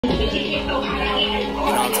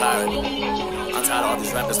hot. All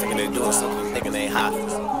these rappers thinking they doing something, thinking they hot.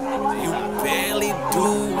 You barely do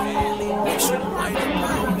what you write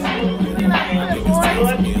about. Niggas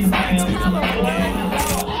take me if I take all of the game.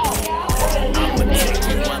 I'ma take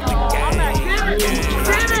you out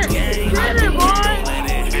the game. Get it, boy.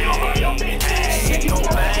 Shit don't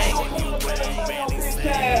bang.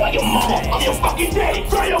 Like your mama, I'm your fucking daddy.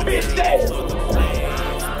 Try your bitch daddy.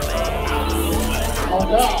 Oh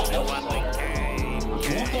God.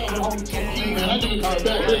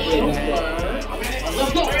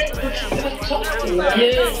 Let's go.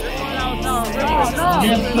 Yes,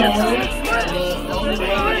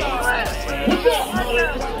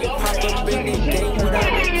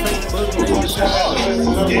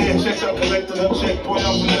 yeah, checks out collecting up, checkpoint,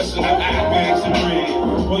 I'm finessing up, bags and bread.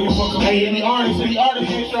 Hey, any artists, make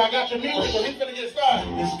sure I got your music, so he's gonna get started.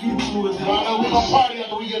 Let's get to it. I know we're gonna party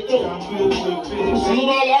after we get through. Salute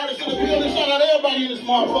all the artists in the building, shout out everybody in this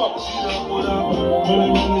motherfucker.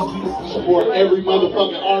 Support every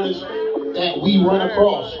motherfucking artist that we run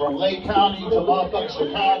across, from Lake County to motherfucking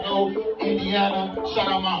Chicago, Indiana. Shout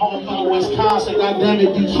out my hometown, Wisconsin,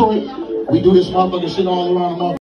 goddammit, Detroit. We do this motherfucking shit all around the motherfucker.